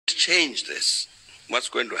change this, what's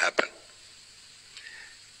going to happen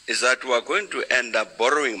is that we are going to end up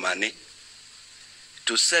borrowing money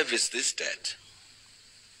to service this debt,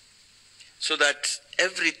 so that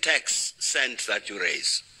every tax cent that you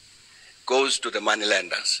raise goes to the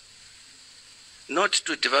moneylenders, not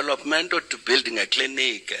to development or to building a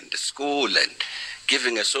clinic and a school and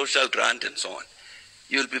giving a social grant and so on.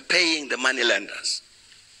 You'll be paying the moneylenders.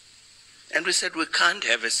 And we said we can't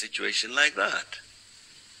have a situation like that.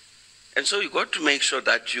 And so you've got to make sure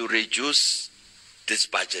that you reduce this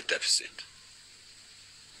budget deficit.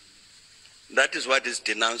 That is what is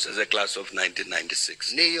denounced as a class of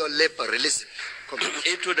 1996. Neoliberalism.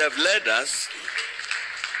 It would have led us,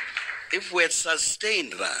 if we had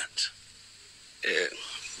sustained that,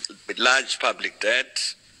 large public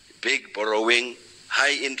debt, big borrowing,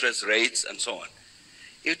 high interest rates, and so on,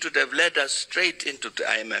 it would have led us straight into the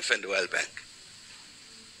IMF and the World Bank.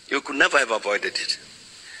 You could never have avoided it.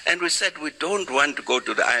 And we said we don't want to go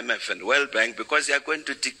to the IMF and the World Bank because they are going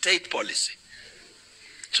to dictate policy.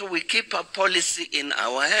 So we keep our policy in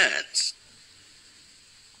our hands.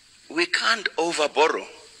 We can't overborrow.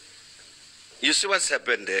 You see what's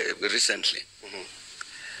happened recently.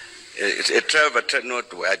 Trevor,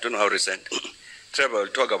 I don't know how recent. Trevor will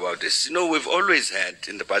talk about this. You know, we've always had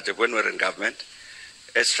in the budget, when we're in government,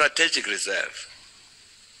 a strategic reserve.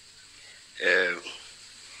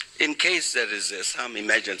 In case there is some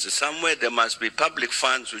emergency somewhere, there must be public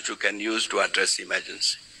funds which you can use to address the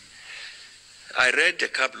emergency. I read a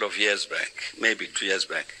couple of years back, maybe 2 years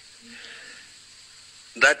back,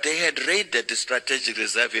 that they had raided the strategic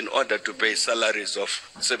reserve in order to pay salaries of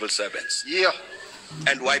civil servants. Yeah.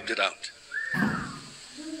 And wiped it out.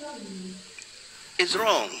 It's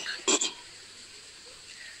wrong.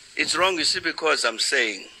 It's wrong, you see, because I'm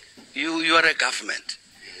saying you are a government.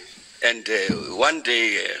 And one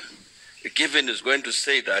day, Given is going to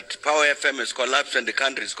say that Power FM has collapsed and the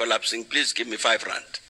country is collapsing, please give me 5 rand.